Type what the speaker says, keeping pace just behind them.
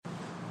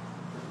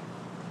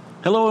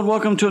Hello and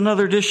welcome to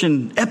another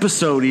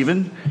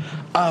episode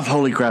of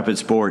Holy Crap at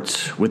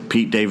Sports with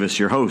Pete Davis,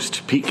 your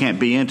host. Pete can't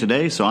be in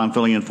today, so I'm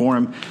filling in for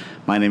him.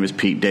 My name is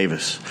Pete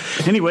Davis.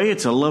 Anyway,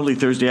 it's a lovely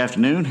Thursday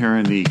afternoon here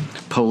in the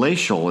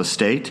Palatial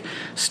Estate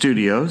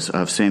studios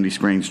of Sandy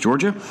Springs,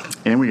 Georgia.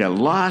 And we got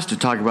lots to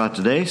talk about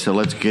today, so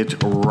let's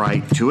get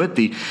right to it.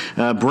 The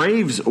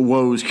Braves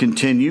woes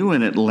continue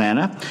in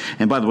Atlanta.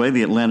 And by the way,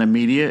 the Atlanta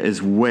media is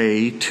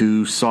way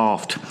too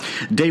soft.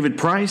 David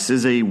Price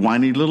is a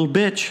whiny little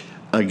bitch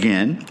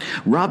again.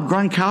 Rob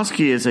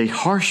Gronkowski is a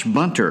harsh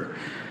bunter.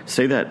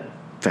 Say that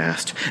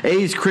fast.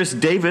 A's Chris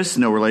Davis,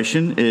 no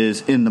relation,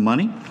 is in the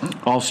money.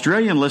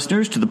 Australian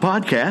listeners to the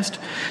podcast,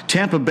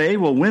 Tampa Bay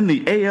will win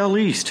the AL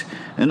East,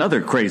 and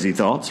other crazy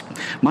thoughts.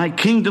 My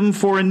kingdom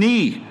for a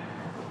knee,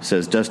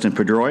 says Dustin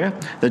Pedroia.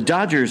 The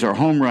Dodgers are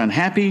home run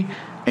happy,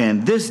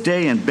 and this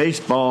day in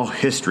baseball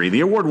history, the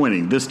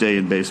award-winning This Day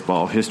in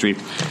Baseball History.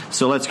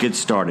 So let's get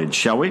started,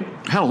 shall we?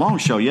 Had a long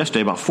show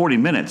yesterday, about 40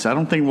 minutes. I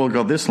don't think we'll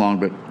go this long,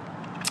 but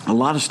a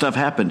lot of stuff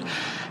happened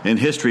in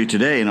history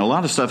today, and a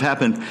lot of stuff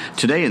happened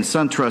today in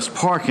SunTrust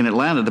Park in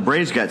Atlanta. The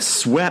Braves got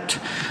swept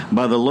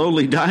by the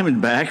lowly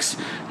Diamondbacks,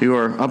 who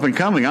are up and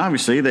coming,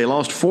 obviously. They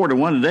lost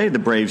 4-1 today, the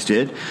Braves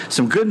did.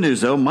 Some good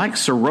news, though. Mike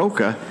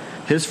Soroka,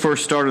 his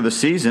first start of the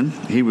season,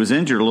 he was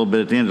injured a little bit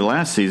at the end of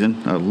last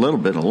season, a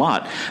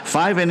lot.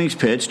 5 innings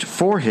pitched,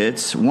 4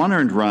 hits, 1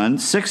 earned run,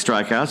 6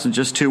 strikeouts, and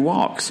just 2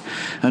 walks.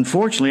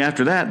 Unfortunately,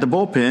 after that, the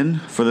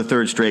bullpen for the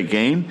third straight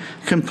game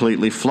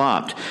completely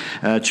flopped.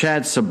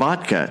 Chad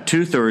Sabatka,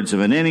 2/3 of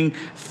an inning,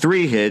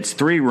 3 hits,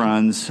 3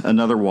 runs,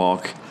 another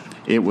walk.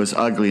 It was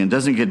ugly and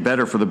doesn't get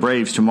better for the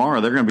Braves tomorrow.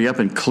 They're going to be up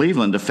in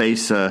Cleveland to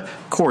face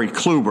Corey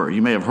Kluber.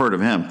 You may have heard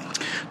of him.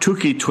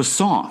 Touki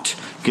Toussaint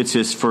gets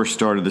his first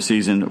start of the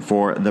season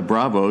for the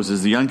Bravos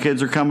as the young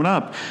kids are coming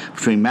up.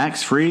 Between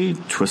Max Fried,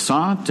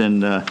 Toussaint,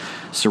 and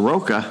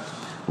Soroka,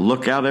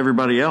 look out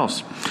everybody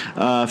else.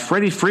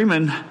 Freddie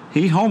Freeman,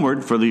 he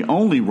homered for the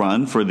only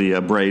run for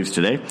the Braves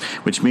today,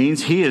 which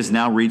means he has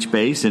now reached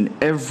base in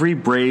every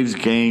Braves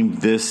game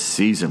this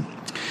season.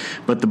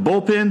 But the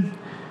bullpen,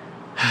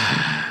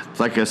 it's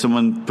like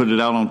someone put it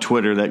out on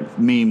Twitter, that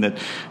meme that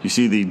you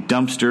see the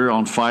dumpster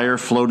on fire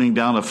floating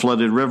down a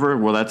flooded river.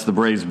 Well, that's the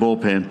Braves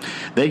bullpen.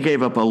 They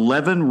gave up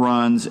 11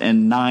 runs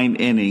and 9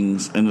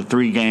 innings in the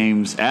 3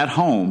 games at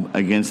home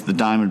against the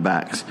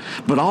Diamondbacks.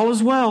 But all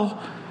is well.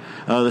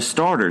 The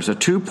starters, a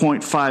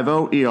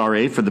 2.50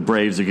 ERA for the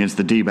Braves against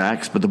the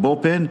D-backs, but the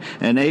bullpen,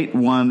 an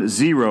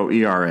 8.10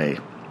 ERA.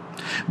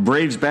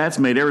 Braves bats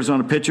made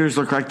Arizona pitchers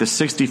look like the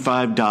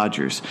 65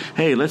 Dodgers.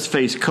 Hey, let's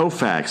face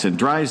Koufax and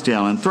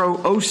Drysdale and throw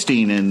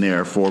Osteen in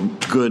there for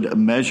good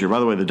measure. By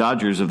the way, the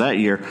Dodgers of that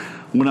year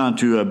went on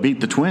to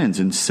beat the Twins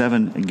in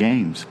 7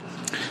 games.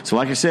 So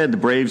like I said, the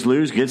Braves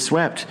lose, get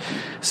swept.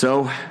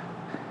 So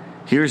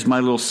here's my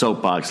little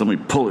soapbox. Let me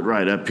pull it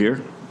right up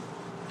here.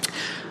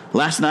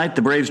 Last night,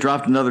 the Braves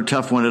dropped another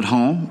tough one at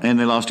home, and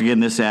they lost again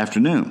this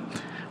afternoon.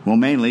 Well,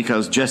 mainly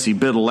because Jesse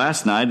Biddle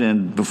last night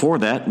and before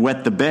that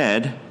wet the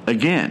bed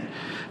again.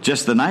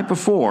 Just the night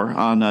before,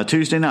 on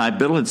Tuesday night,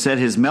 Biddle had said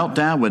his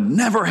meltdown would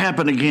never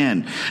happen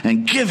again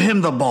and give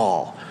him the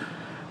ball.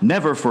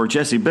 Never for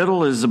Jesse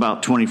Biddle is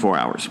about 24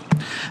 hours.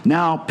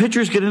 Now,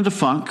 pitchers get into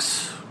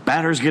funks.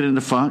 Batters get into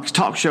funks.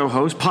 Talk show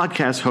hosts,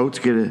 podcast hosts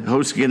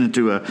get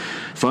into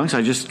funks.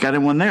 I just got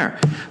in one there.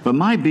 But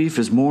my beef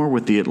is more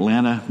with the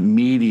Atlanta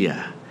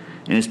media.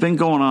 And it's been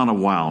going on a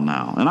while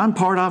now. And I'm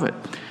part of it.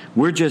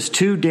 We're just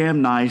too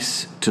damn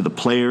nice to the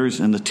players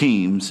and the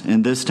teams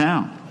in this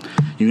town.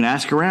 You can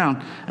ask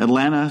around.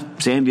 Atlanta,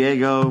 San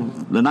Diego,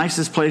 the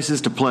nicest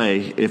places to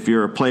play if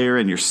you're a player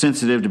and you're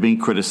sensitive to being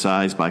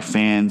criticized by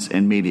fans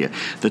and media.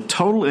 The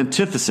total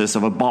antithesis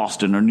of a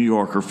Boston or New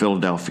York or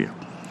Philadelphia.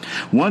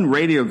 One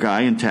radio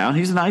guy in town,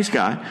 he's a nice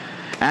guy,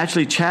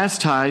 actually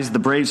chastised the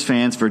Braves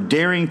fans for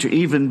daring to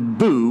even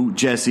boo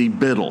Jesse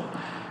Biddle.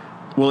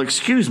 Well,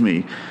 excuse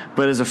me,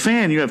 but as a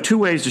fan, you have 2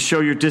 ways to show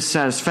your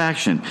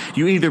dissatisfaction.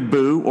 You either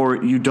boo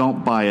or you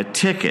don't buy a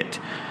ticket.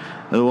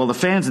 Well, the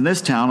fans in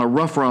this town are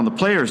rougher on the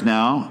players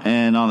now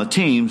and on the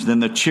teams than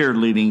the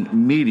cheerleading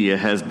media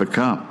has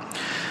become.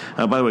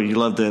 By the way, you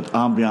love that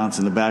ambiance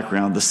in the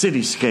background, the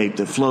cityscape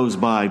that flows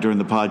by during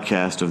the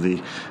podcast of the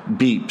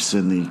beeps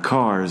and the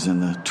cars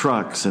and the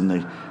trucks and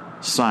the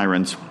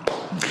sirens.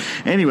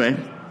 Anyway,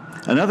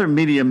 another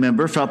media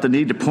member felt the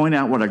need to point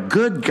out what a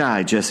good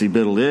guy Jesse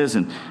Biddle is,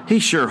 and he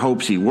sure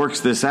hopes he works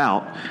this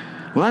out.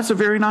 Well, that's a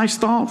very nice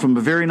thought from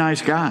a very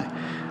nice guy.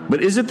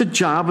 But is it the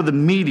job of the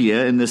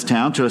media in this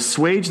town to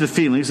assuage the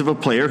feelings of a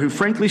player who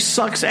frankly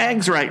sucks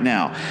eggs right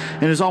now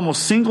and is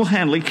almost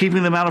single-handedly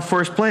keeping them out of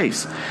first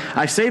place?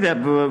 I say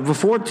that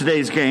before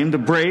today's game, the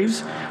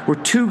Braves were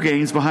 2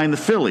 games behind the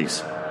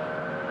Phillies.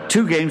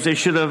 2 games they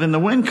should have in the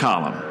win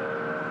column.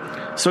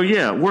 So,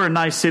 yeah, we're a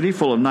nice city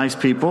full of nice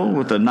people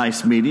with a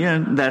nice media,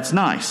 and that's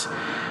nice.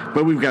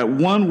 But we've got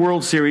 1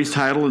 World Series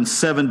title in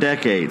 7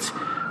 decades,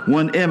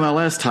 1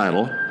 MLS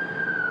title,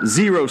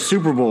 0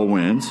 Super Bowl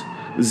wins,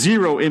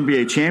 0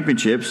 NBA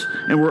championships,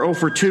 and we're 0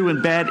 for 2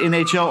 in bad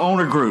NHL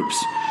owner groups.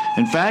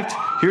 In fact,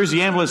 here's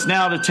the ambulance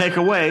now to take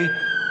away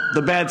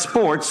the bad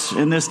sports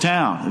in this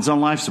town. It's on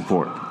life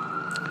support.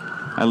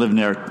 I live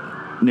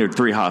near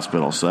 3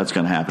 hospitals, so that's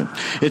going to happen.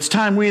 It's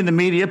time we in the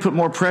media put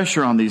more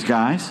pressure on these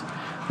guys.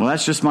 Well,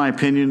 that's just my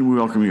opinion. We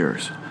welcome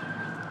yours.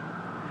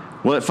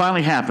 Well, it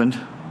finally happened.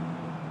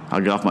 I'll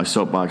get off my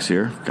soapbox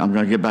here. I'm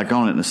going to get back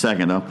on it in a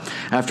second, though.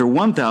 After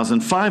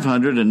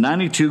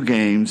 1,592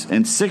 games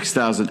and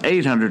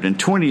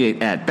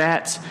 6,828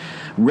 at-bats,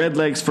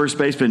 Redlegs first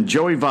baseman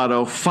Joey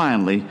Votto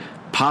finally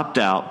popped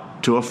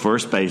out to a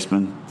first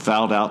baseman,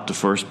 fouled out to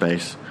first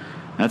base.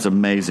 That's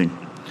amazing.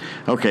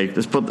 Okay,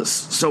 let's put the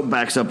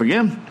soapbox up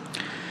again.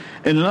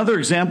 In another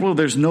example,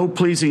 there's no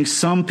pleasing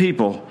some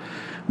people.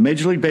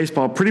 Major League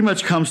Baseball pretty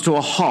much comes to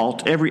a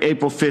halt every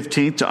April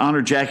 15th to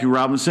honor Jackie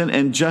Robinson,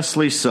 and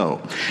justly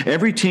so.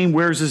 Every team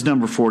wears his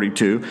number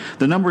 42.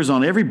 The number is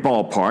on every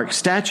ballpark.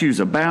 Statues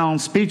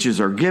abound. Speeches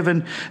are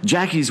given.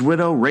 Jackie's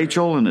widow,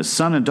 Rachel, and his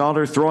son and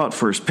daughter throw out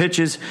first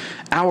pitches.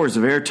 Hours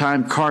of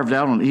airtime carved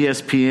out on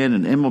ESPN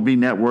and MLB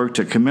Network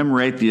to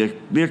commemorate the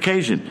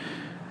occasion,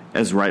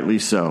 as rightly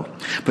so.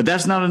 But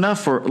that's not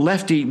enough for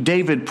lefty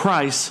David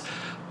Price,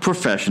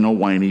 professional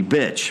whiny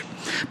bitch.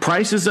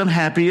 Price is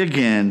unhappy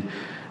again.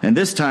 And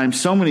this time,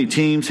 so many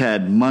teams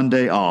had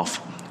Monday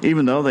off,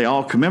 even though they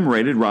all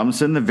commemorated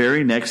Robinson the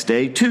very next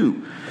day,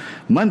 too.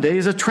 Monday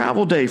is a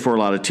travel day for a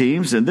lot of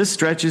teams, and this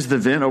stretches the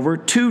event over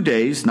 2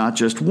 days, not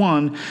just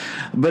one.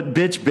 But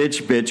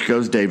bitch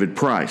goes David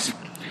Price.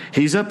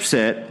 He's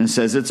upset and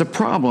says it's a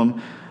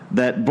problem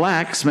that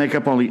blacks make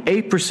up only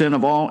 8%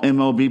 of all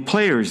MLB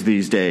players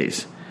these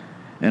days.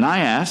 And I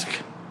ask,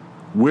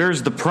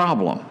 where's the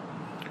problem?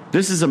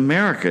 This is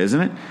America,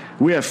 isn't it?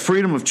 We have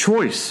freedom of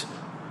choice.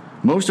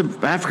 Most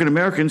of African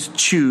Americans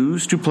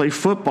choose to play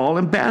football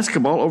and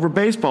basketball over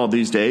baseball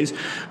these days.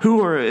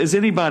 Who is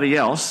anybody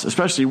else,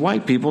 especially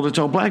white people, to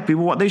tell black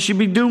people what they should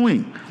be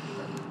doing?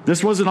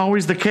 This wasn't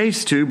always the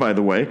case, too, by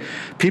the way.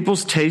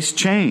 People's tastes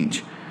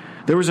change.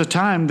 There was a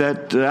time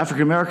that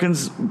African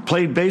Americans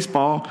played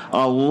baseball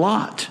a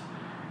lot.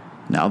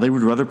 Now they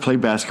would rather play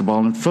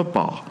basketball than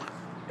football.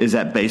 Is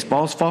that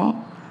baseball's fault?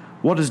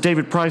 What does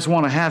David Price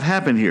want to have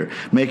happen here?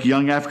 Make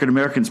young African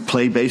Americans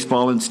play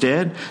baseball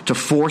instead to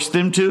force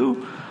them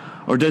to?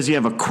 Or does he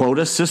have a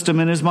quota system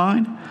in his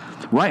mind?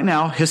 Right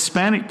now,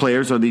 Hispanic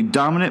players are the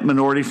dominant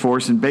minority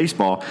force in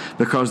baseball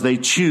because they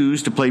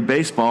choose to play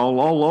baseball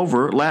all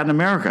over Latin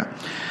America.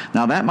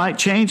 Now, that might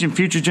change in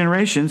future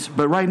generations,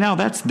 but right now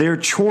that's their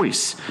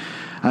choice.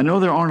 I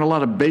know there aren't a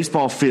lot of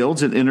baseball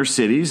fields in inner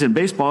cities, and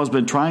baseball has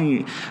been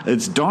trying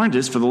its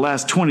darndest for the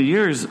last 20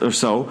 years or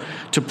so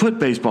to put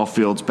baseball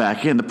fields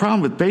back in. The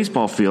problem with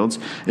baseball fields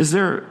is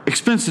they're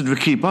expensive to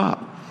keep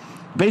up.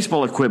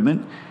 Baseball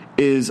equipment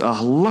is a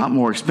lot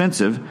more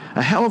expensive,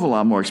 a hell of a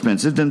lot more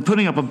expensive than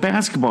putting up a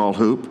basketball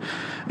hoop.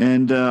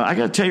 And I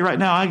got to tell you right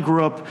now, I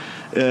grew up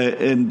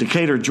in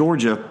Decatur,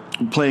 Georgia,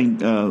 playing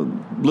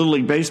Little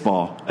League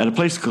Baseball at a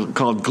place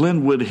called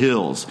Glenwood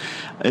Hills.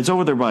 It's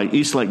over there by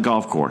East Lake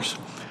Golf Course,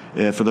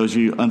 for those of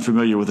you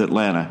unfamiliar with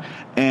Atlanta.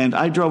 And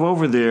I drove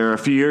over there a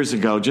few years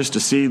ago just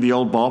to see the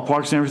old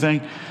ballparks and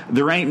everything.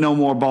 There ain't no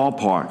more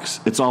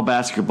ballparks. It's all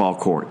basketball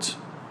courts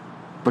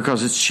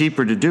because it's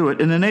cheaper to do it.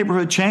 And the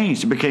neighborhood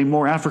changed. It became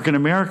more African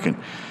American.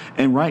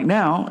 And right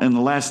now, in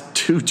the last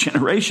 2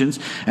 generations,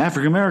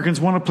 African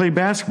Americans want to play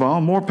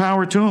basketball. More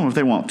power to them if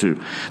they want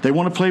to. They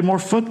want to play more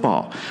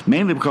football,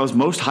 mainly because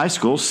most high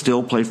schools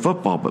still play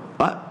football.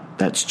 But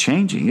that's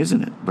changing,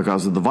 isn't it,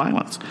 because of the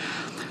violence.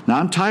 Now,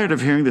 I'm tired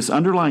of hearing this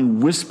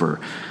underlying whisper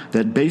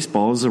that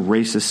baseball is a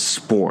racist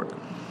sport.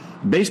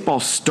 Baseball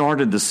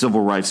started the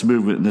civil rights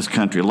movement in this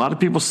country. A lot of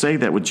people say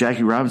that with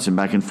Jackie Robinson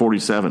back in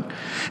 47.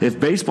 If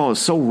baseball is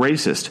so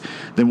racist,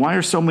 then why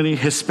are so many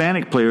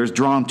Hispanic players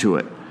drawn to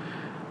it?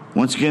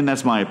 Once again,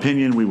 that's my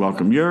opinion. We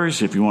welcome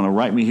yours. If you want to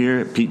write me here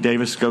at Pete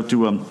Davis, go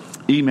to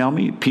email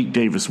me,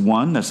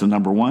 PeteDavis1, that's the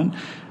number 1,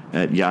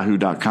 at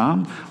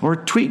yahoo.com, or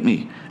tweet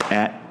me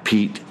at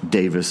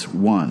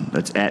PeteDavis1.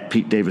 That's at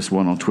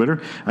PeteDavis1 on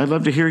Twitter. I'd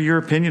love to hear your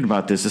opinion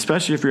about this,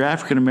 especially if you're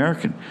African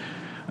American.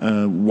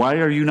 Why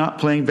are you not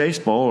playing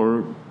baseball,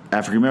 or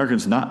African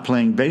Americans not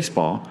playing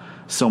baseball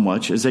so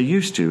much as they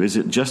used to? Is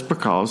it just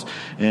because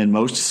in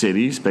most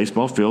cities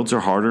baseball fields are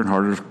harder and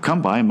harder to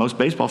come by, and most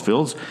baseball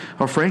fields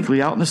are frankly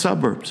out in the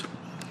suburbs?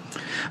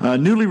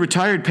 Newly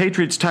retired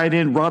Patriots tight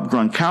end Rob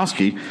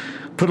Gronkowski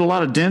put a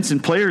lot of dents in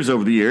players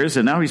over the years,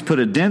 and now he's put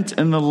a dent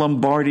in the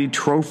Lombardi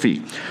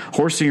Trophy.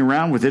 Horsing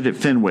around with it at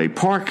Fenway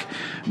Park,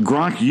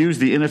 Gronk used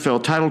the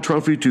NFL title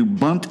trophy to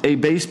bunt a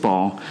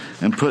baseball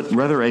and put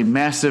rather a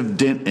massive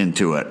dent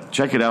into it.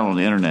 Check it out on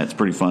the internet. It's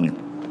pretty funny.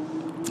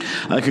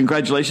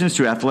 Congratulations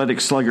to athletic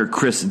slugger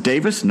Chris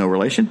Davis, no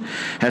relation,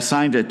 has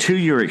signed a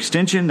 2-year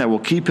extension that will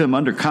keep him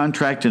under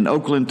contract in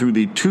Oakland through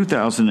the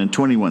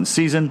 2021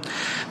 season.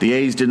 The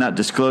A's did not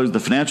disclose the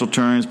financial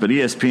terms, but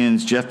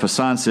ESPN's Jeff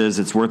Passan says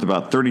it's worth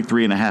about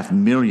 $33.5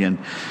 million.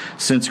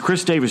 Since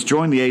Chris Davis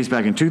joined the A's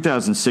back in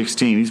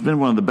 2016, he's been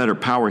one of the better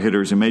power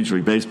hitters in Major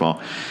League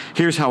Baseball.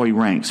 Here's how he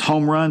ranks.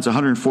 Home runs,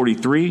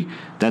 143.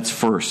 That's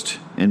first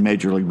in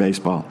Major League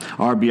Baseball.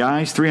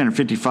 RBIs,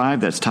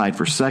 355. That's tied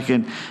for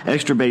second.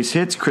 Extra base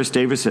hits, Chris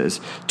Davis has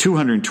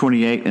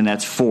 228, and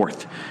that's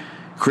fourth.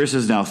 Chris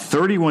is now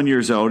 31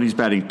 years old. He's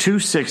batting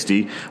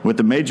 .260 with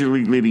the Major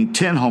League leading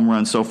 10 home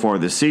runs so far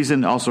this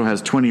season. Also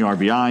has 20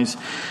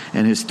 RBIs.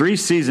 And his 3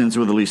 seasons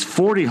with at least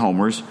 40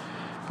 homers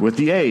with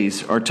the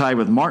A's are tied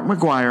with Mark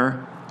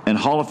McGwire and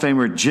Hall of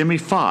Famer Jimmy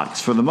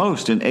Fox for the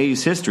most in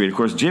A's history. Of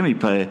course, Jimmy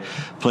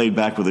played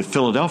back with the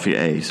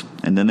Philadelphia A's.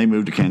 And then they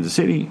moved to Kansas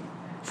City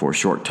for a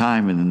short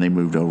time, and then they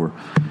moved over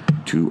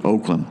to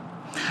Oakland.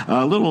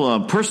 A little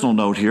personal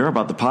note here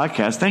about the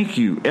podcast. Thank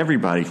you,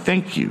 everybody.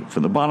 Thank you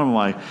from the bottom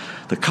of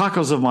the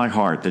cockles of my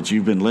heart that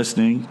you've been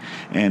listening.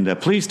 And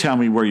please tell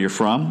me where you're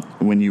from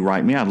when you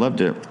write me. I'd love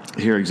to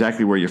hear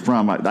exactly where you're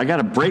from. I got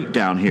a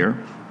breakdown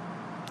here.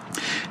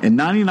 And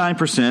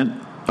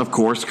 99%, of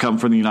course, come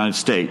from the United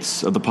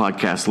States of the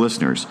podcast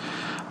listeners.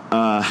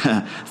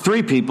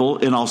 3 people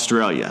in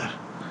Australia.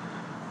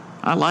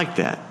 I like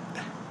that.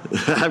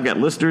 I've got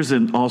listeners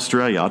in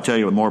Australia. I'll tell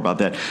you more about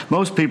that.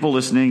 Most people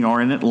listening are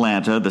in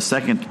Atlanta. The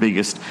second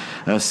biggest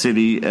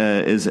city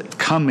is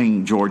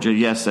Cumming, Georgia.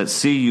 Yes,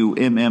 that's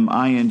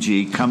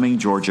Cumming, Cumming,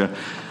 Georgia.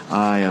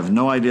 I have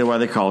no idea why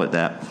they call it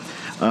that.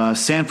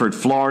 Sanford,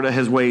 Florida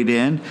has weighed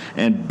in.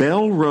 And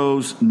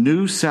Belrose,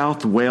 New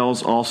South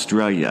Wales,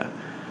 Australia.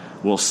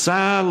 Well,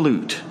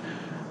 salute.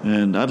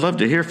 And I'd love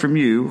to hear from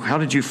you. How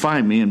did you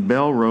find me in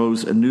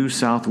Belrose, New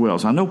South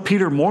Wales? I know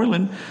Peter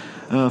Moylan,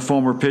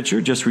 former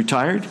pitcher, just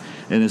retired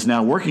and is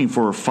now working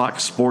for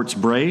Fox Sports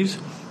Braves.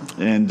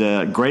 And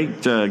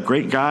great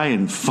guy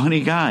and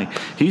funny guy.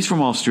 He's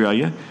from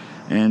Australia,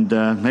 and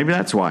maybe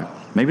that's why.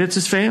 Maybe it's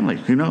his family.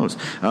 Who knows?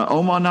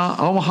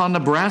 Omaha,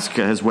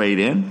 Nebraska has weighed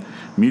in.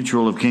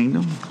 Mutual of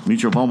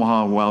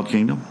Omaha, Wild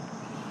Kingdom.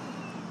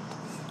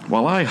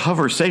 While I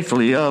hover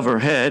safely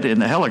overhead in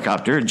the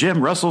helicopter,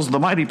 Jim Russell's the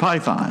Mighty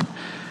Python.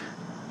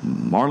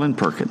 Marlon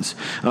Perkins.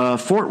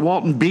 Fort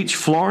Walton Beach,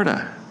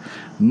 Florida.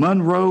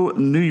 Monroe,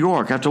 New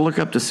York. I have to look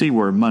up to see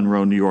where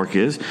Monroe, New York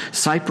is.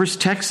 Cypress,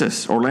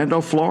 Texas. Orlando,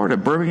 Florida.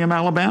 Birmingham,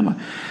 Alabama.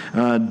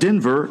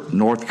 Denver,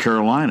 North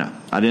Carolina.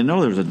 I didn't know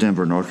there was a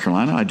Denver, North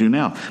Carolina. I do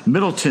now.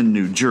 Middleton,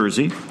 New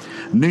Jersey.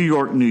 New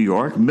York, New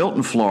York.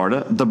 Milton,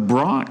 Florida. The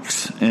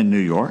Bronx in New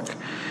York.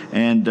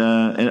 And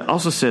it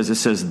also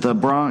says the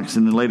Bronx,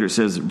 and then later it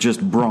says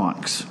just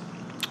Bronx.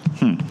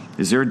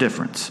 Is there a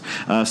difference?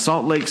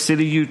 Salt Lake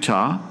City,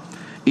 Utah.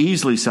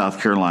 Easley,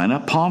 South Carolina,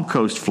 Palm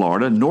Coast,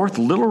 Florida, North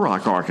Little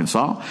Rock,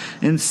 Arkansas,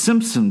 and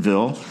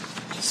Simpsonville,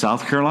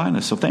 South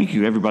Carolina. So thank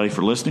you, everybody,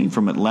 for listening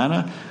from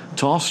Atlanta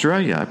to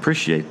Australia. I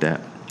appreciate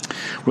that.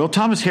 Well,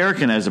 Thomas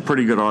Harrigan has a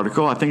pretty good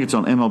article. I think it's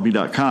on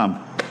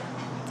MLB.com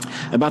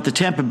about the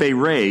Tampa Bay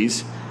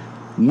Rays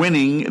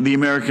winning the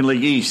American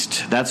League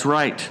East. That's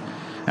right.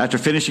 After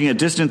finishing a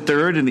distant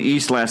third in the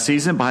East last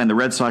season behind the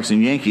Red Sox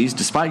and Yankees,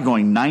 despite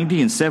going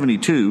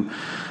 90-72,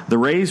 the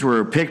Rays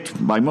were picked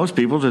by most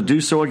people to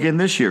do so again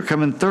this year,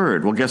 coming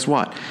third. Well, guess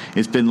what?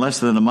 It's been less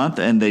than a month,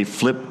 and they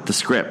flipped the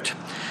script.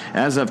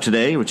 As of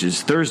today, which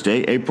is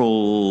Thursday,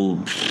 April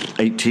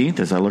 18th,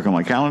 as I look on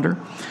my calendar,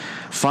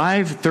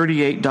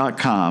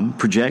 538.com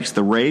projects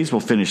the Rays will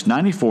finish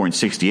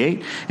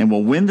 94-68 and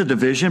will win the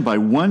division by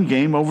 1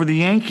 game over the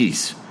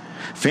Yankees.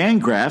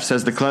 Fangraphs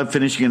has the club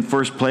finishing in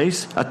first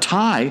place, a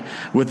tie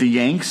with the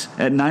Yanks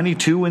at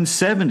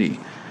 92-70.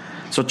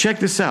 So check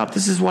this out.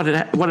 This is what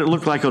it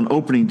looked like on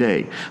opening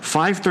day.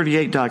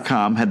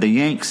 538.com had the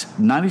Yanks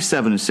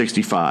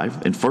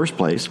 97-65 in first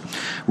place,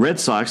 Red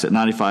Sox at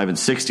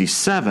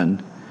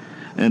 95-67,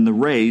 and the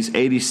Rays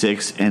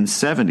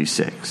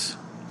 86-76.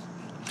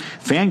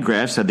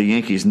 Fangraphs had the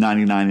Yankees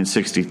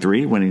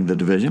 99-63, winning the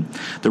division.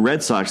 The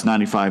Red Sox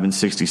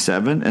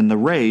 95-67, and the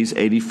Rays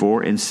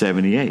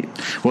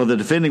 84-78. Well, the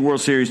defending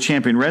World Series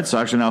champion Red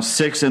Sox are now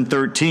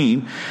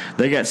 6-13.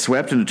 They got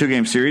swept in a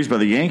 2-game series by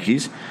the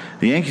Yankees.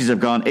 The Yankees have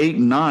gone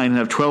 8-9 and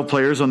have 12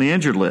 players on the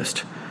injured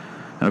list.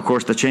 And, of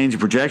course, the change in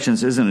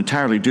projections isn't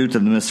entirely due to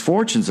the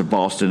misfortunes of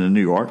Boston and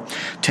New York.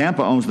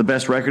 Tampa owns the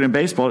best record in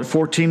baseball at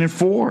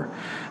 14-4,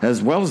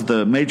 as well as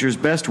the major's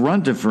best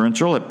run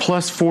differential at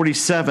plus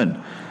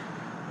 47.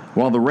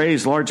 While the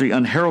Rays' largely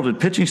unheralded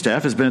pitching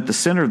staff has been at the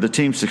center of the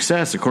team's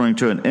success, according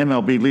to an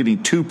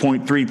MLB-leading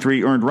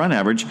 2.33 earned run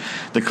average,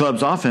 the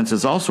club's offense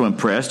has also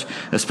impressed,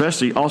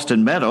 especially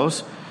Austin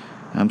Meadows,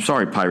 I'm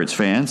sorry, Pirates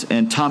fans,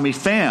 and Tommy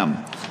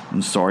Pham,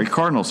 I'm sorry,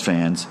 Cardinals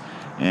fans,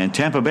 and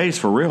Tampa Bay's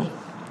for real.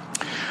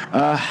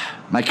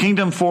 My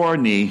kingdom for a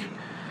knee.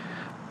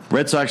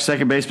 Red Sox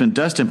second baseman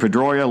Dustin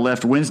Pedroia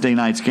left Wednesday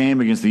night's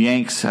game against the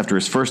Yanks after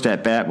his first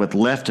at-bat with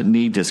left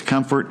knee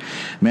discomfort.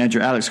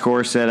 Manager Alex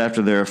Cora said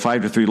after their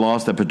 5-3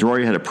 loss that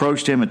Pedroia had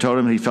approached him and told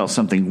him he felt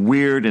something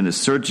weird in his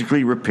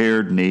surgically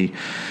repaired knee.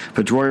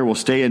 Pedroia will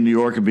stay in New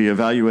York and be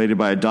evaluated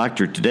by a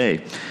doctor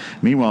today.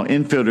 Meanwhile,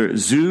 infielder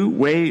Zhu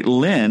Wei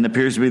Lin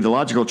appears to be the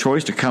logical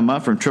choice to come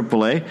up from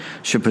AAA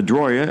should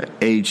Pedroia,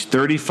 age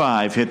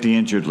 35, hit the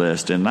injured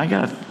list. And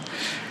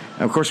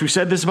of course, we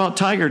said this about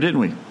Tiger, didn't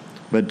we?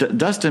 But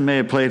Dustin may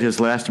have played his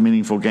last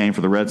meaningful game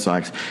for the Red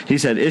Sox.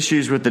 He's had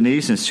issues with the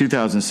knee since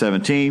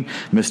 2017,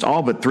 missed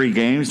all but 3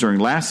 games during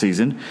last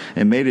season,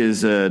 and made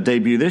his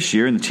debut this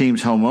year in the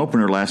team's home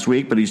opener last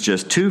week, but he's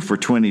just 2 for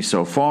 20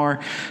 so far,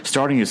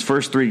 starting his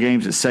first 3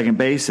 games at second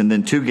base and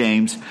then 2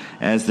 games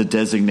as the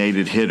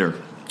designated hitter.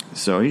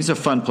 So he's a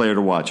fun player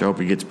to watch. I hope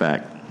he gets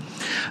back.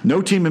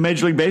 No team in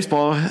Major League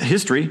Baseball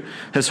history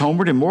has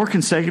homered in more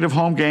consecutive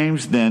home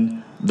games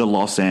than the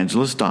Los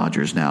Angeles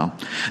Dodgers now.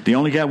 They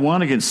only got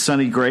one against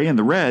Sonny Gray and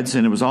the Reds,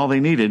 and it was all they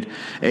needed.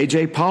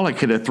 A.J. Pollock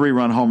hit a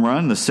 3-run home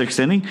run in the 6th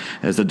inning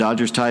as the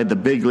Dodgers tied the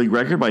big league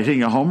record by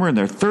hitting a homer in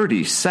their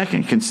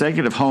 32nd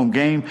consecutive home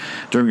game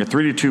during a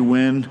 3-2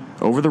 win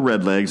over the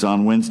Redlegs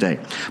on Wednesday.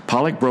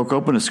 Pollock broke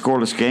open a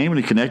scoreless game, and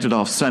he connected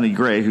off Sonny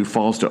Gray, who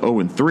falls to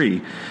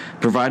 0-3,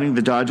 providing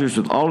the Dodgers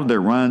with all of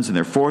their runs in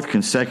their 4th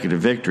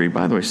consecutive victory.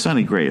 By the way,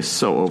 Sonny Gray is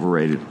so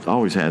overrated.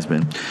 Always has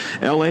been.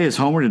 L.A. has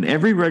homered in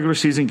every regular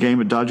season game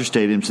at Dodger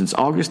Stadium since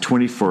August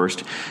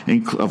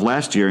 21st of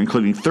last year,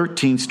 including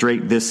 13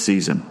 straight this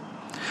season.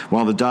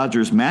 While the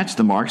Dodgers matched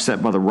the mark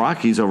set by the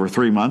Rockies over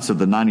 3 months of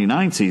the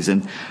 99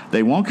 season,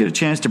 they won't get a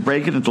chance to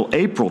break it until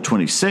April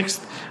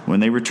 26th when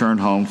they return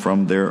home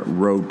from their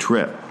road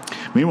trip.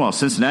 Meanwhile,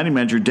 Cincinnati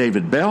manager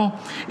David Bell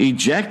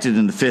ejected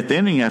in the 5th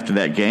inning after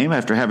that game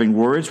after having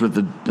words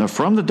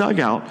from the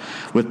dugout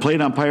with plate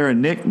umpire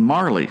Nick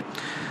Marley.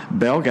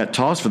 Bell got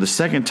tossed for the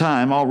 2nd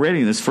time already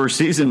in his first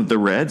season with the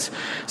Reds,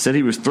 said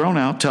he was thrown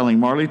out, telling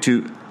Marley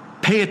to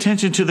pay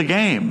attention to the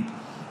game.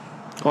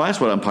 Well, that's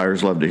what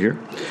umpires love to hear.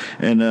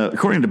 And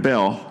according to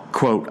Bell,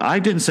 quote, I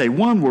didn't say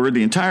one word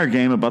the entire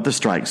game about the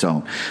strike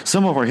zone.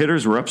 Some of our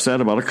hitters were upset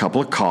about a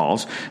couple of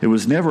calls. It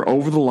was never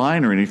over the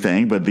line or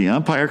anything, but the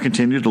umpire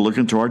continued to look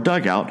into our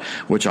dugout,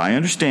 which I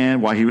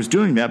understand why he was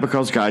doing that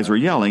because guys were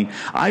yelling.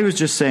 I was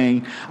just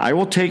saying, I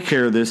will take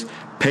care of this.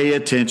 Pay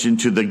attention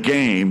to the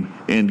game,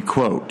 end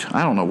quote.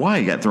 I don't know why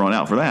he got thrown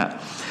out for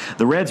that.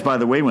 The Reds, by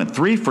the way, went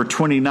 3 for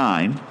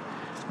 29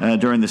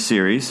 during the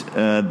series.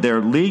 Their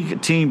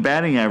league team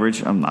batting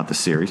average, not the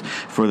series,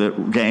 for the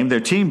game, their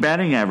team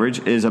batting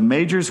average is a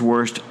major's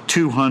worst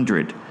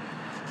 200.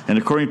 And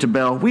according to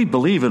Bell, we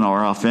believe in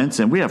our offense,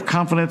 and we have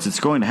confidence it's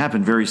going to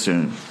happen very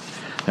soon.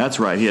 That's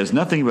right. He has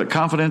nothing but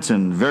confidence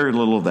and very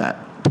little of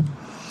that.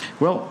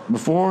 Well,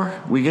 before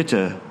we get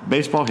to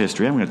baseball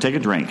history, I'm going to take a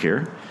drink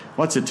here.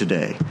 What's it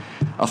today?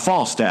 A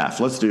Falstaff.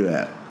 Let's do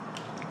that.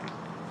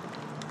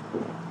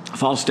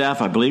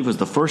 Falstaff, I believe, was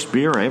the first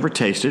beer I ever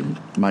tasted.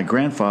 My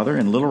grandfather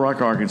in Little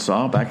Rock,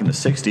 Arkansas, back in the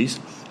 60s,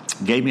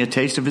 gave me a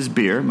taste of his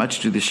beer,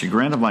 much to the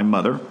chagrin of my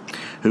mother,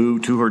 who,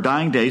 to her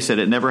dying day, said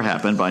it never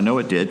happened, but I know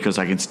it did because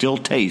I can still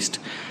taste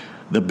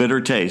the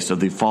bitter taste of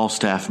the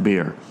Falstaff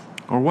beer.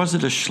 Or was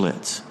it a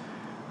Schlitz?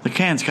 The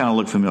cans kind of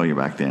looked familiar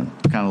back then.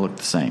 Kind of looked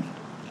the same.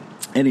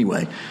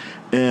 Anyway,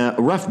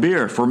 rough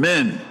beer for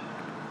men.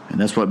 And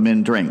that's what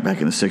men drank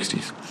back in the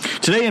 60s.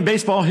 Today in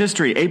baseball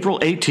history, April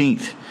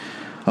 18th.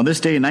 On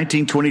this day in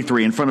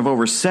 1923, in front of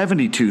over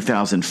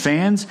 72,000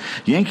 fans,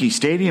 Yankee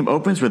Stadium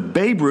opens with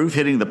Babe Ruth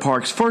hitting the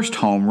park's first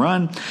home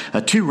run,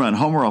 a 2-run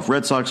homer off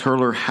Red Sox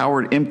hurler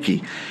Howard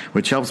Emke,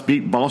 which helps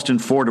beat Boston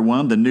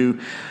 4-1. The new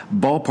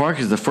ballpark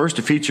is the first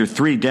to feature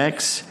 3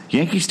 decks.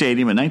 Yankee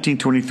Stadium in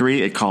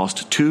 1923, it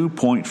cost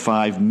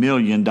 $2.5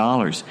 million.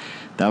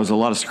 That was a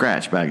lot of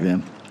scratch back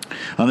then.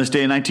 On this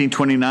day in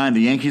 1929,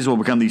 the Yankees will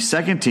become the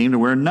second team to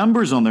wear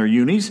numbers on their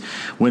unis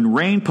when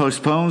rain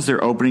postpones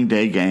their opening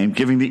day game,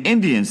 giving the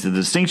Indians the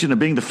distinction of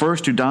being the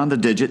first to don the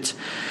digits.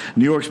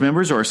 New York's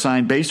members are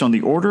assigned based on the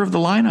order of the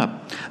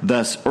lineup.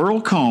 Thus, Earl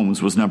Combs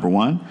was number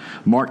 1,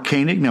 Mark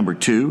Koenig number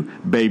 2,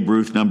 Babe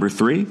Ruth number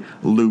 3,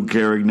 Lou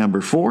Gehrig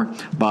number 4,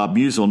 Bob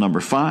Musial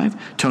number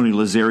 5, Tony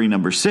Lazzeri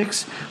number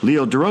 6,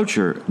 Leo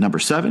Durocher number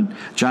 7,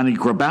 Johnny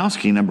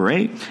Grabowski number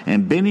 8,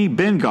 and Benny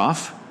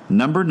Bengoff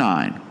number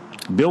 9.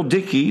 Bill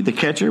Dickey, the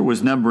catcher,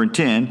 was number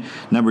 10.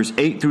 Numbers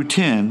 8 through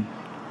 10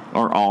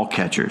 are all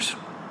catchers.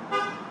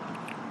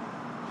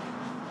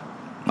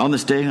 On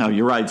this day,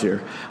 your ride's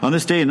here. On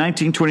this day in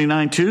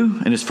 1929,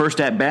 too, in his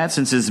first at-bat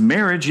since his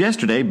marriage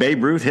yesterday,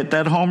 Babe Ruth hit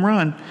that home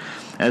run.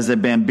 As the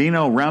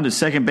Bambino rounded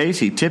second base,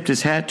 he tipped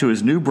his hat to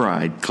his new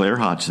bride, Claire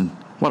Hodgson.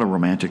 What a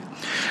romantic.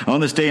 On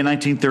this day in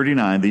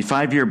 1939, the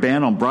 5-year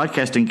ban on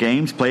broadcasting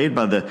games played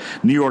by the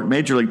New York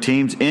Major League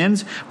teams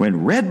ends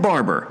when Red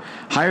Barber,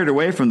 hired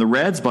away from the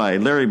Reds by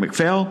Larry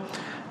McPhail,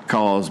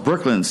 calls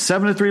Brooklyn's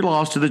 7-3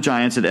 loss to the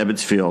Giants at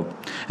Ebbets Field.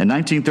 In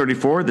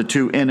 1934, the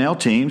 2 NL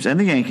teams and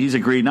the Yankees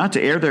agreed not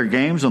to air their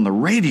games on the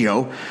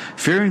radio,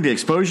 fearing the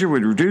exposure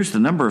would reduce the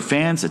number of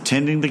fans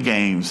attending the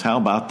games. How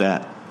about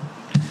that?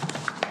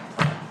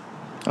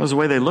 That was the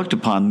way they looked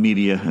upon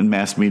media and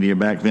mass media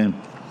back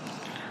then.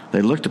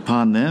 They looked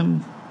upon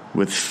them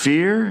with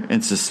fear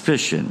and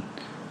suspicion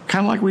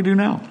kind of like we do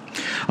now.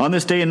 On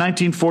this day in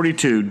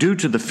 1942, due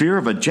to the fear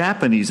of a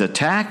Japanese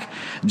attack,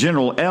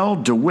 General L.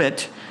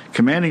 DeWitt,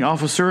 commanding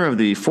officer of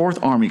the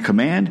 4th Army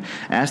Command,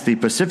 asked the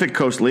Pacific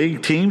Coast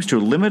League teams to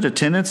limit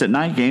attendance at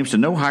night games to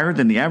no higher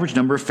than the average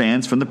number of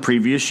fans from the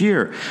previous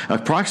year,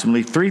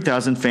 approximately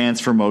 3,000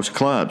 fans for most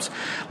clubs.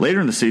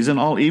 Later in the season,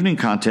 all evening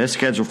contests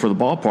scheduled for the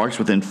ballparks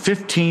within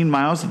 15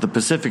 miles of the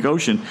Pacific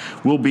Ocean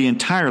will be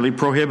entirely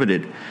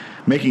prohibited,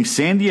 making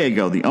San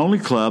Diego the only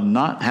club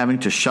not having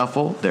to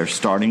shuffle their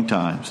starting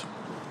times.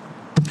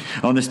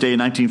 On this day in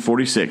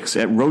 1946,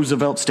 at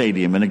Roosevelt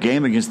Stadium, in a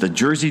game against the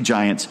Jersey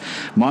Giants,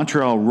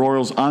 Montreal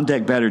Royals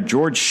on-deck batter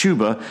George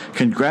Shuba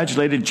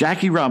congratulated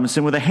Jackie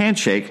Robinson with a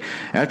handshake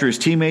after his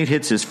teammate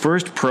hits his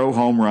first pro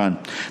home run.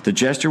 The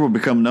gesture will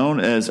become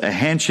known as a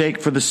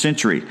handshake for the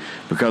century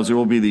because it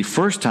will be the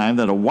first time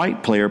that a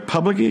white player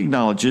publicly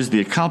acknowledges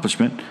the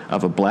accomplishment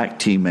of a black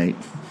teammate.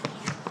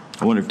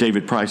 I wonder if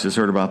David Price has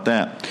heard about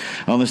that.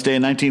 On this day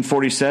in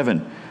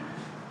 1947,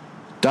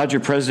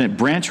 Dodger president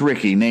Branch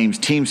Rickey names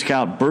team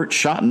scout Bert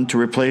Schotten to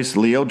replace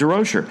Leo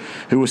Durocher,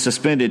 who was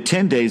suspended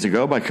 10 days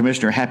ago by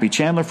Commissioner Happy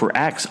Chandler for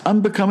acts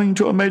unbecoming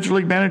to a major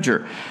league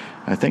manager.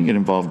 I think it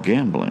involved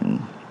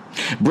gambling.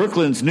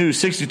 Brooklyn's new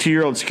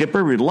 62-year-old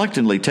skipper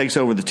reluctantly takes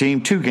over the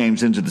team 2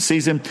 games into the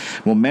season,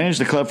 will manage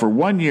the club for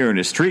 1 year in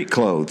his street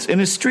clothes.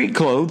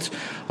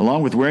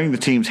 Along with wearing the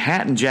team's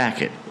hat and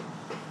jacket.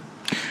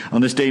 On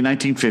this day,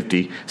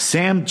 1950,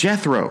 Sam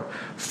Jethro,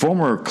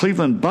 former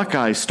Cleveland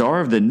Buckeyes star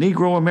of the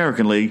Negro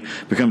American League,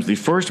 becomes the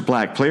first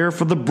black player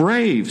for the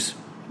Braves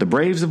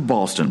of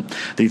Boston.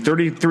 The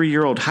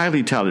 33-year-old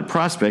highly touted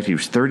prospect, he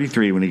was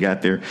 33 when he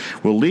got there,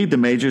 will lead the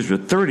majors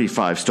with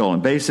 35 stolen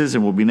bases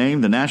and will be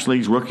named the National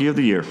League's Rookie of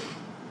the Year.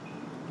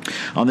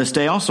 On this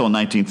day, also in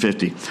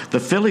 1950, the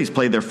Phillies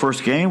played their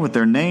first game with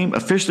their name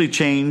officially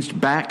changed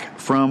back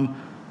from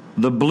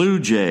the Blue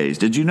Jays.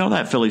 Did you know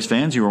that, Phillies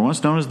fans? You were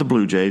once known as the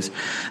Blue Jays,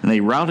 and they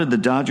routed the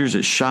Dodgers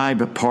at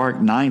Shibe Park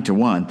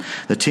 9-1.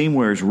 The team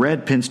wears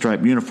red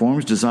pinstripe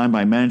uniforms designed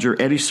by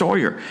manager Eddie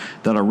Sawyer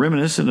that are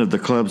reminiscent of the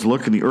club's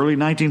look in the early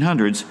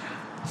 1900s.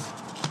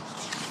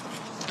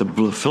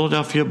 The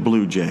Philadelphia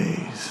Blue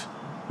Jays.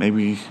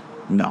 Maybe,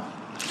 no.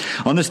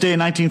 On this day in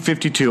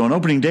 1952, on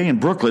opening day in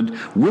Brooklyn,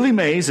 Willie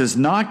Mays is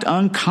knocked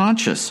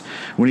unconscious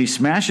when he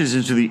smashes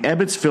into the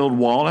Ebbets Field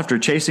wall after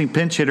chasing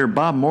pinch hitter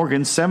Bob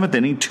Morgan's 7th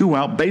inning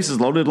 2-out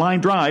bases-loaded line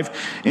drive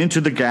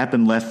into the gap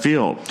in left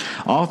field.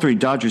 All 3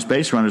 Dodgers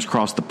base runners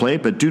cross the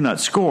plate but do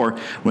not score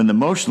when the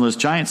motionless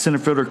Giant center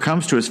fielder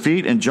comes to his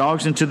feet and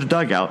jogs into the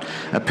dugout,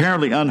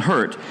 apparently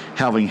unhurt,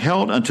 having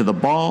held onto the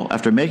ball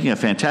after making a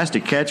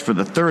fantastic catch for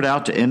the 3rd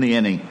out to end the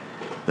inning.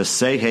 The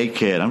Say Hey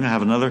Kid. I'm going to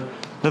have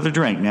another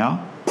drink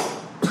now.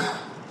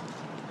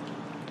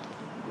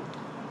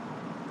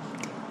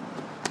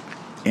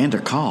 And a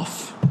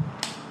cough.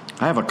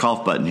 I have a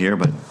cough button here,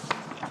 but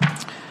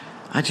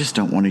I just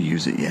don't want to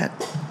use it yet.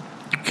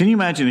 Can you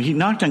imagine if he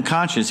knocked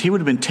unconscious, he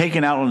would have been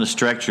taken out on a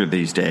stretcher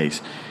these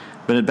days.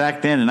 But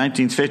back then in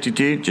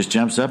 1952, just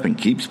jumps up and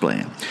keeps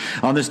playing.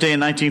 On this day in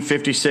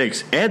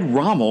 1956, Ed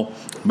Rommel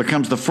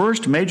becomes the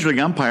first Major League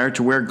umpire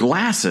to wear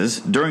glasses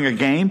during a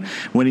game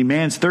when he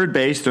mans third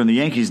base during the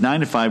Yankees'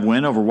 9-5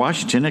 win over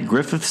Washington at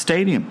Griffith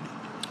Stadium.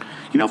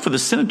 You know, for the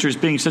Senators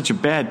being such a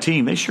bad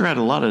team, they sure had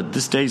a lot of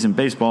this days in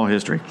baseball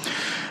history.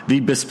 The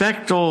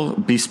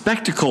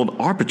bespectacled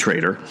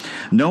arbitrator,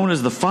 known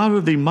as the father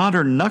of the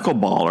modern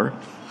knuckleballer,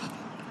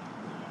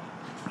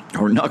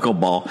 or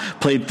knuckleball,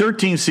 played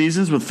 13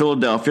 seasons with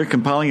Philadelphia,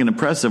 compiling an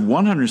impressive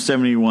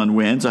 171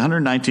 wins,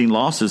 119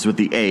 losses with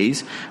the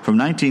A's from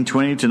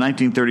 1920 to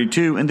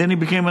 1932, and then he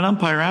became an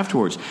umpire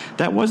afterwards.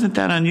 That wasn't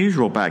that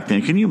unusual back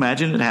then. Can you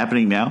imagine it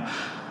happening now?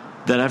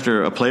 That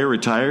after a player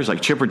retires,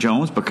 like Chipper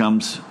Jones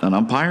becomes an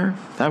umpire?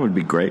 That would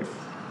be great.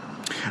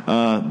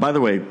 By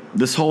the way,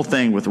 this whole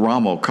thing with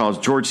Rommel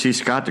caused George C.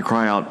 Scott to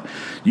cry out,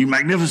 "You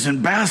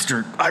magnificent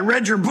bastard, I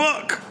read your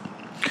book!"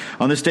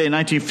 On this day in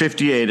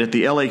 1958, at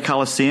the L.A.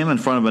 Coliseum in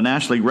front of a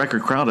National League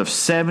record crowd of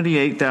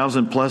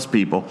 78,000 plus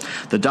people,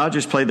 the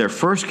Dodgers played their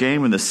first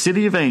game in the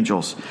City of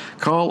Angels.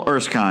 Carl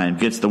Erskine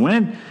gets the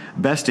win,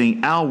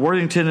 besting Al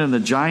Worthington and the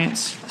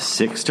Giants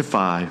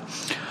 6-5.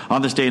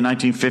 On this day in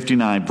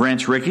 1959,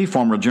 Branch Rickey,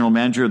 former general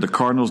manager of the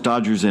Cardinals,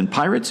 Dodgers, and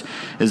Pirates,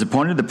 is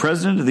appointed the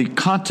president of the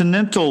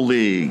Continental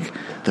League.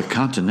 The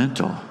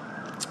Continental,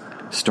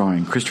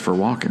 starring Christopher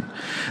Walken.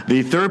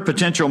 The third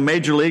potential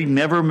major league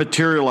never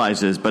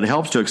materializes, but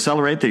helps to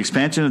accelerate the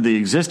expansion of the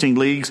existing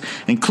leagues,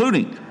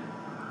 including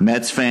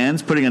Mets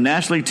fans putting a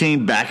National League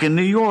team back in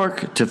New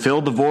York to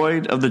fill the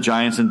void of the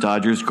Giants and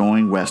Dodgers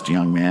going west,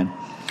 young man.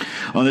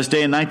 On this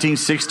day in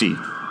 1960,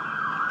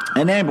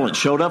 an ambulance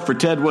showed up for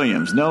Ted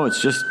Williams. No,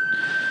 it's just...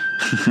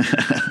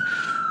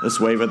 Let's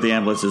wave at the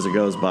ambulance as it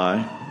goes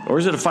by. Or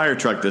is it a fire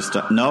truck this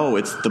time? No,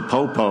 it's the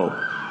Popo.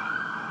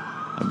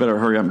 I better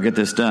hurry up and get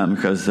this done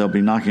because they'll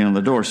be knocking on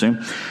the door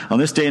soon. On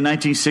this day in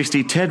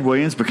 1960, Ted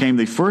Williams became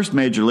the first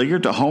major leaguer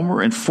to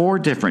homer in 4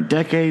 different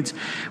decades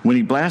when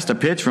he blasted a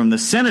pitch from the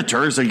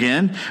Senators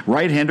again.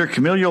 Right-hander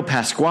Camilo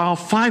Pascual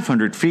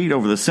 500 feet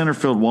over the center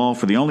field wall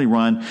for the only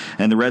run,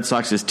 and the Red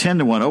Sox's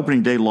 10-1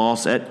 opening day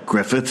loss at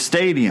Griffith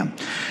Stadium.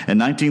 In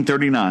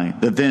 1939,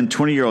 the then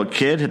 20-year-old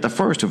Kidd hit the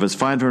first of his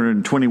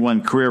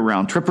 521 career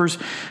round trippers,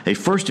 a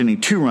first-inning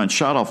 2-run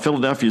shot off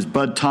Philadelphia's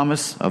Bud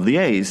Thomas of the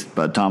A's,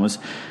 Bud Thomas,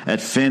 at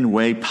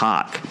Fenway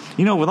Park.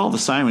 You know, with all the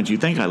sirens, you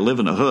think I live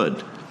in a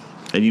hood.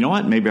 And you know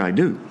what? Maybe I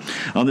do.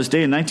 On this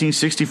day in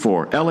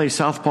 1964, L.A.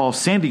 southpaw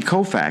Sandy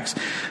Koufax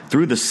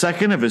threw the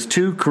second of his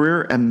 2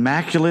 career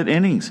immaculate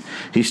innings.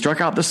 He struck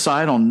out the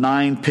side on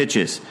 9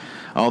 pitches.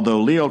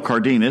 Although Leo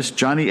Cardenas,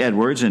 Johnny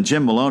Edwards, and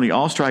Jim Maloney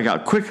all strike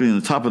out quickly in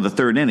the top of the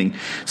 3rd inning,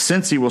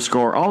 Cincy will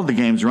score all of the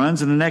game's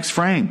runs in the next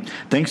frame,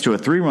 thanks to a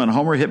 3-run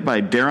homer hit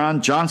by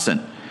Deron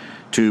Johnson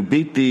to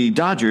beat the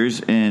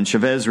Dodgers in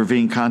Chavez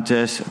Ravine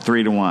contest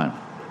 3-1.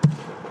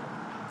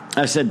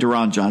 I said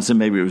Deron Johnson.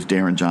 Maybe it was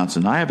Darren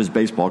Johnson. I have his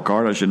baseball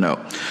card. I should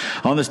know.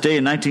 On this day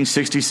in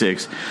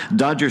 1966,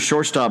 Dodgers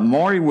shortstop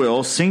Maury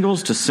Wills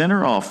singles to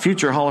center off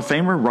future Hall of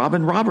Famer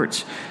Robin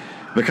Roberts,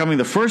 becoming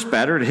the first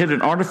batter to hit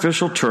an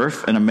artificial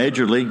turf in a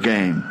major league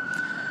game.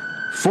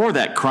 For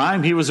that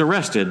crime, he was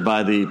arrested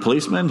by the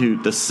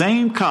policeman the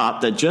same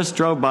cop that just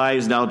drove by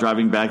is now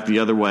driving back the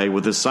other way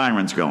with his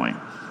sirens going.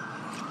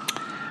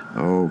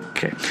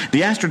 Okay.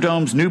 The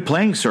Astrodome's new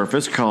playing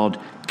surface called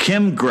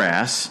Chem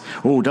Grass.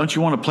 Oh, don't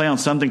you want to play on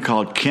something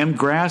called Chem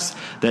Grass?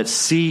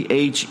 That's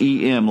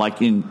CHEM,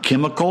 like in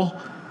chemical.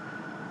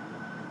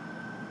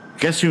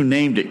 Guess who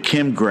named it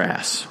Chem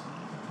Grass?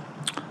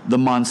 The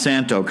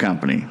Monsanto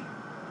Company.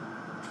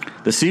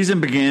 The season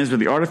begins with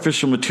the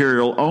artificial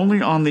material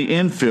only on the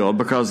infield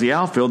because the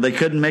outfield, they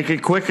couldn't make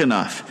it quick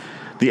enough.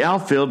 The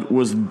outfield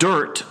was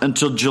dirt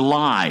until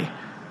July.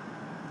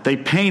 They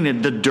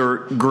painted the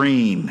dirt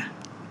green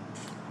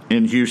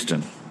in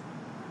Houston,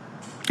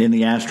 in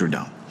the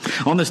Astrodome.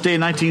 On this day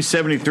in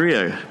 1973,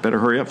 I better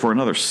hurry up before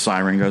another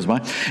siren goes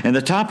by. In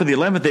the top of the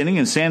 11th inning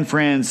in San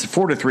Fran's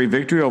 4-3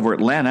 victory over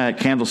Atlanta at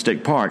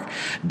Candlestick Park,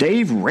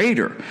 Dave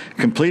Rader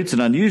completes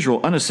an unusual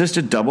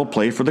unassisted double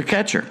play for the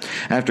catcher.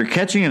 After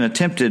catching an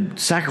attempted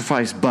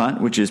sacrifice bunt,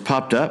 which is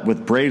popped up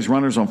with Braves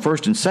runners on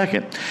first and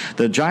second,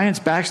 the Giants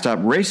backstop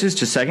races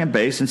to second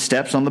base and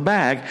steps on the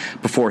bag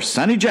before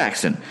Sonny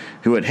Jackson,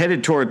 who had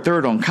headed toward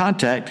third on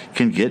contact,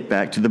 can get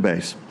back to the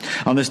base.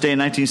 On this day in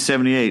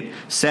 1978,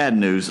 sad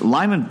news,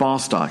 Lyman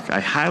Bostock, a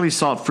highly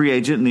sought free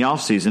agent in the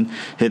offseason,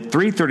 hit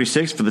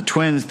 .336 for the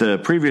Twins the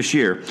previous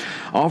year,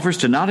 offers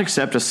to not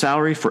accept a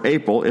salary for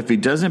April if he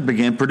doesn't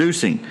begin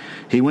producing.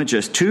 He went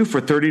just 2 for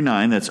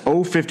 39, that's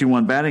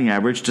 .051 batting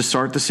average to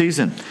start the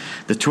season.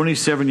 The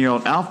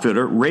 27-year-old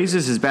outfielder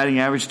raises his batting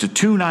average to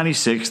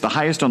 .296, the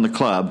highest on the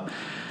club,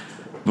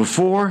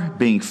 before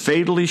being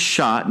fatally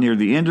shot near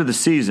the end of the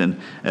season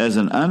as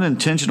an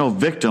unintentional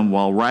victim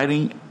while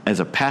riding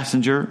as a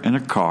passenger in a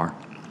car.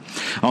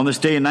 On this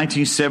day in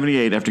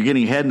 1978, after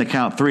getting ahead in the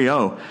count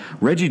 3-0,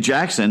 Reggie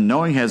Jackson,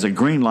 knowing he has a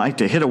green light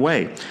to hit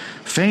away,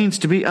 feigns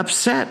to be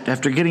upset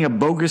after getting a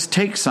bogus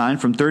take sign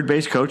from third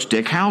base coach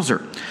Dick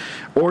Hauser.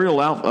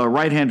 Oriole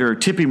right-hander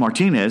Tippy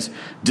Martinez,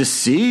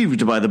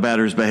 deceived by the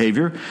batter's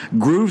behavior,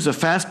 grooves a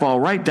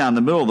fastball right down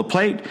the middle of the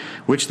plate,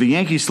 which the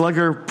Yankee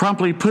slugger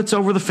promptly puts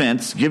over the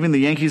fence, giving the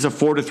Yankees a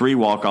 4-3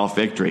 walk-off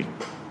victory.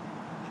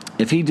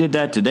 If he did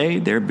that today,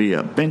 there'd be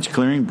a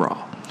bench-clearing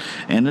brawl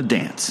and a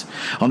dance.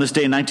 On this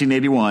day in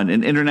 1981,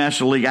 in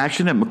International League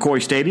action at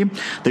McCoy Stadium,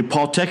 the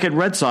Pawtucket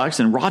Red Sox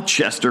and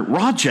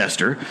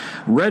Rochester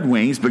Red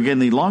Wings begin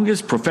the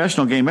longest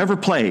professional game ever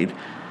played.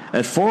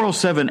 At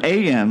 4:07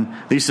 a.m.,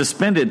 the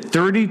suspended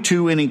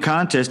 32-inning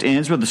contest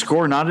ends with the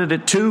score knotted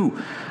at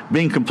 2,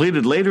 being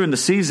completed later in the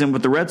season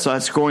with the Red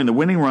Sox scoring the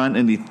winning run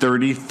in the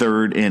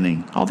 33rd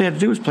inning. All they had to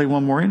do was play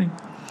one more inning.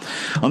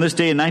 On this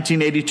day in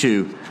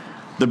 1982,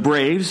 the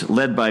Braves,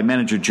 led by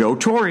manager Joe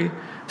Torre,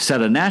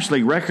 set a National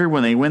League record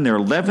when they win their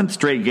 11th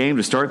straight game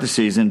to start the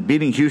season,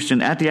 beating Houston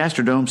at the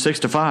Astrodome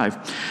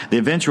 6-5. The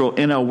eventual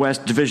NL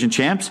West Division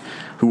champs,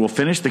 who will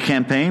finish the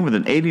campaign with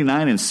an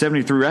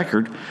 89-73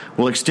 record,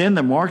 will extend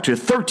the mark to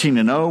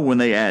 13-0 when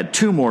they add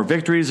 2 more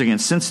victories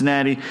against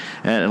Cincinnati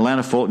at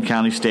Atlanta Fulton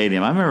County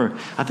Stadium.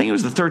 I think it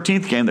was the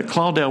 13th game that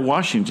Claudel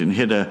Washington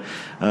hit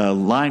a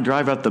line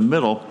drive up the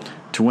middle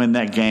to win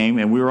that game,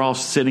 and we were all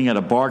sitting at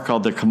a bar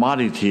called the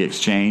Commodity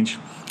Exchange,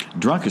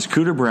 drunk as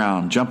Cooter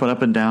Brown, jumping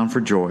up and down for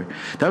joy.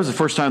 That was the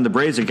first time the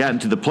Braves had gotten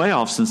to the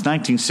playoffs since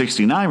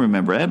 1969,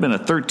 remember. It had been a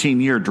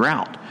 13-year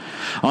drought.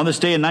 On this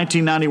day in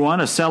 1991,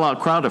 a sellout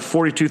crowd of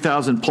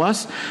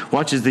 42,000-plus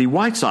watches the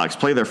White Sox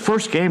play their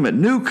first game at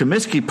New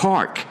Comiskey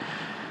Park.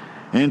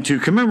 And to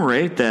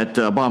commemorate that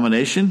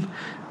abomination,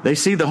 they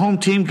see the home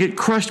team get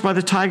crushed by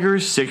the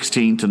Tigers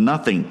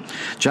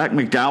 16-0. Jack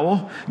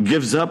McDowell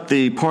gives up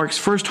the park's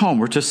first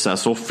homer to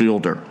Cecil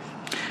Fielder.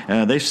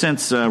 They've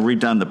since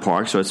redone the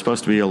park, so it's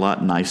supposed to be a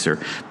lot nicer.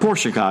 Poor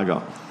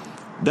Chicago.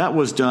 That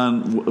was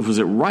done, was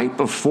it right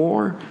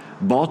before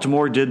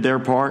Baltimore did their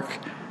park?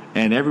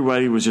 and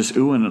everybody was just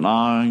oohing and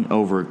ahhing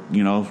over,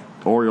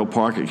 Oriole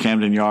Park at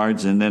Camden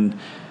Yards, and then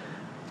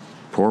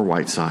poor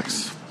White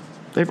Sox.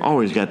 They've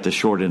always got the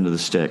short end of the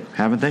stick,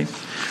 haven't they?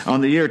 On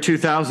the year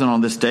 2000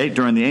 on this date,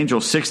 during the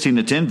Angels'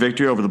 16-10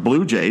 victory over the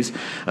Blue Jays,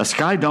 a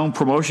Sky Dome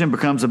promotion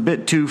becomes a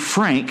bit too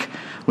frank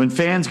when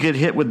fans get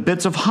hit with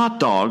bits of hot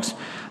dogs.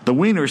 The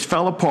wieners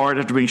fell apart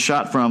after being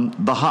shot from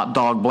the hot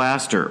dog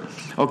blaster.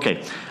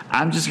 Okay,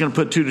 I'm just going to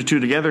put 2 to 2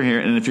 together here,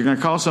 and if you're going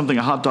to call something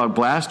a hot dog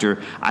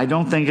blaster, I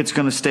don't think it's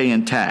going to stay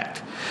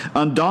intact.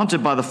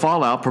 Undaunted by the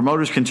fallout,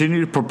 promoters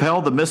continue to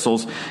propel the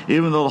missiles,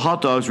 even though the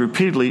hot dogs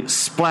repeatedly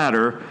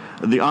splatter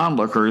the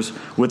onlookers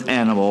with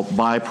animal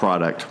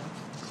byproduct.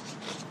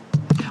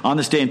 On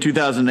this day in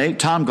 2008,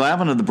 Tom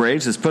Glavine of the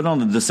Braves is put on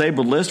the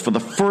disabled list for the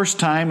first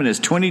time in his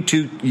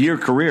 22-year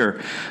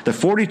career. The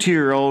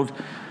 42-year-old,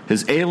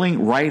 his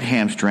ailing right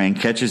hamstring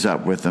catches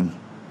up with him.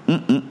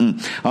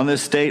 On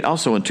this date,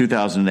 also in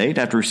 2008,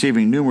 after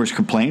receiving numerous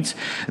complaints,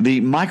 the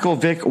Michael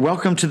Vick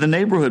Welcome to the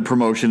Neighborhood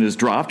promotion is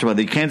dropped by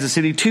the Kansas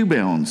City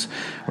T-Bones,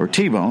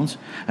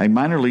 a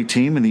minor league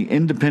team in the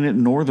Independent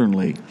Northern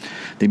League.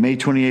 The May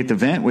 28th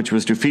event, which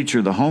was to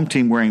feature the home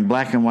team wearing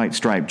black and white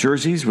striped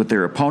jerseys with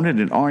their opponent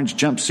in orange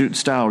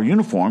jumpsuit-style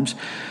uniforms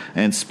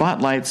and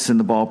spotlights in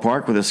the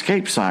ballpark with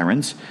escape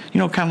sirens,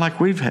 kind of like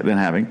we've been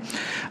having,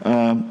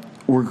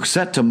 were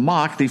set to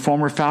mock the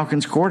former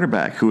Falcons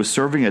quarterback, who was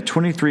serving a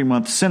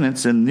 23-month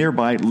sentence in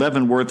nearby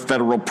Leavenworth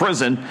Federal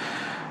Prison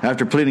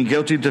after pleading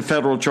guilty to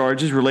federal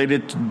charges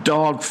related to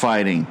dog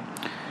fighting.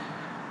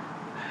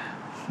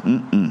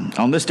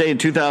 On this day in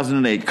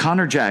 2008,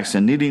 Connor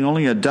Jackson, needing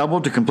only a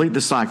double to complete the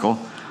cycle,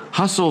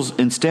 hustles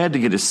instead to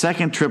get his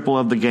second triple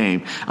of the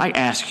game. I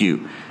ask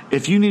you,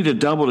 if you need a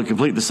double to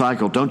complete the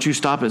cycle, don't you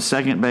stop at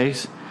second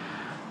base?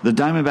 The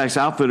Diamondbacks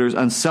outfielders'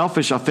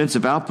 unselfish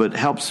offensive output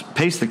helps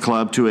pace the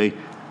club to a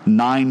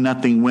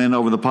 9-0 win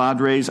over the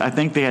Padres. I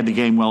think they had the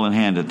game well in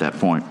hand at that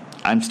point.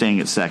 I'm staying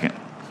at second.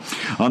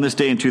 On this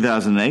day in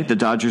 2008, the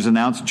Dodgers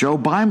announced Joe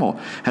Beimel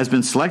has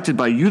been selected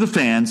by you, the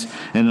fans,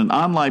 in an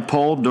online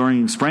poll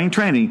during spring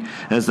training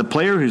as the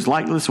player whose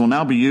likeness will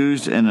now be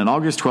used in an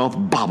August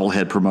 12th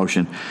bobblehead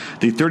promotion.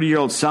 The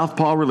 30-year-old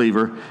southpaw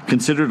reliever,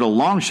 considered a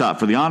long shot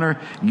for the honor,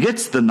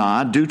 gets the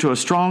nod due to a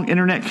strong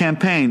internet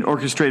campaign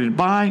orchestrated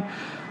by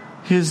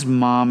his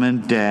mom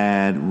and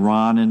dad,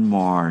 Ron and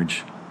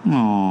Marge.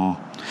 Aww.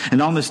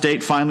 And on this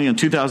date, finally, in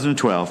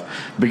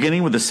 2012,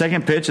 beginning with the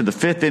second pitch of the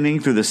fifth inning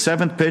through the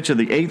seventh pitch of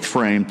the eighth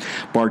frame,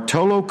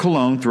 Bartolo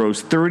Colon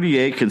throws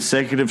 38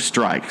 consecutive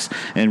strikes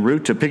en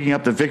route to picking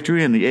up the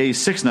victory in the A's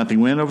 6-0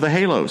 win over the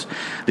Halos.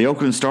 The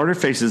Oakland starter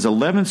faces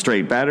 11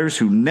 straight batters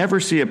who never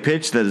see a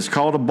pitch that is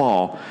called a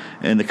ball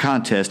in the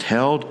contest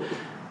held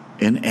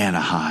in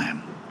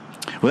Anaheim.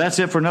 Well, that's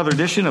it for another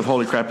edition of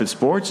Holy Crap It's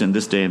Sports in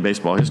This Day in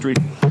Baseball History.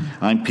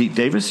 I'm Pete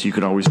Davis. You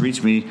can always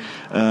reach me,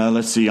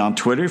 on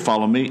Twitter.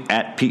 Follow me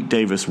at Pete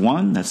Davis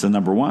 1. That's the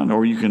number 1.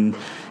 Or you can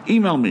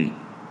email me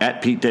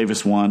at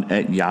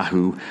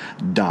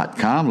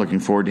PeteDavis1@yahoo.com. Looking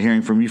forward to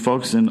hearing from you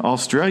folks in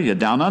Australia,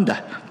 down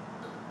under.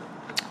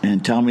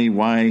 And tell me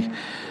why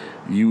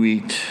you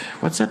eat,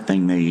 what's that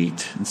thing they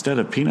eat? Instead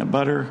of peanut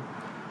butter,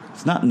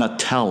 it's not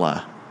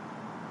Nutella.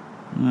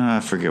 I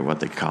forget what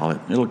they call it.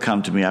 It'll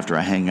come to me after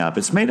I hang up.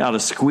 It's made out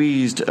of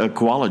squeezed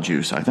koala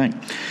juice, I think.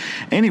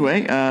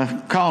 Anyway,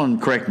 call and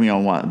correct me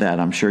on that.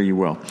 I'm sure you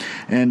will.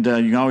 And you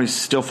can always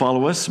still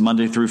follow us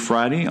Monday through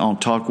Friday on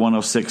Talk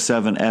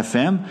 106.7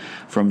 FM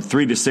from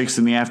 3 to 6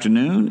 in the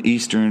afternoon,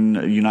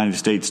 Eastern United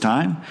States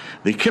time.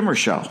 The Kimmer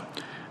Show.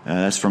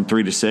 That's from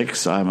 3 to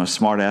 6. I'm a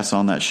smart ass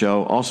on that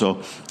show.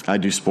 Also, I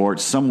do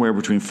sports somewhere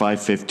between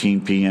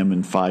 5:15 p.m.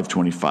 and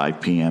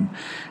 5:25 p.m.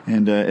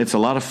 And it's a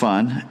lot of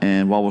fun.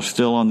 And while we're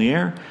still on the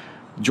air,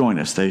 join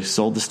us. They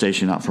sold the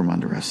station out from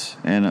under us.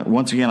 And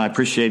once again, I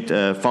appreciate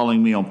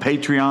following me on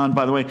Patreon,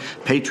 by the way,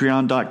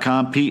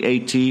 patreon.com,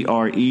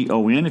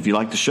 Patreon, if you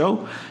like the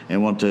show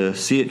and want to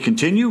see it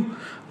continue.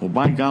 Well,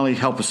 by golly,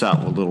 help us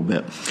out a little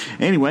bit.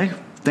 Anyway,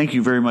 thank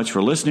you very much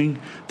for listening.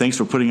 Thanks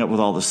for putting up with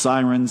all the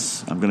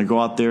sirens. I'm going to go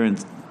out there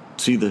and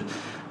see the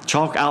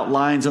chalk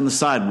outlines on the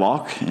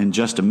sidewalk in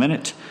just a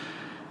minute.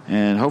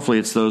 And hopefully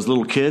it's those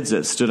little kids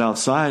that stood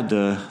outside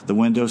the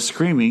window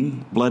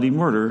screaming bloody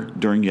murder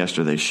during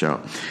yesterday's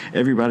show.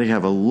 Everybody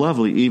have a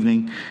lovely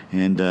evening,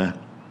 and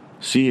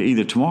see you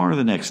either tomorrow or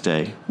the next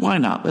day. Why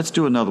not? Let's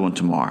do another one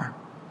tomorrow.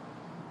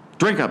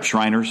 Drink up,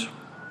 Shriners.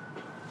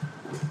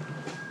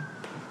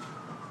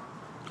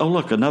 Oh,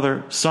 look,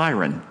 another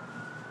siren.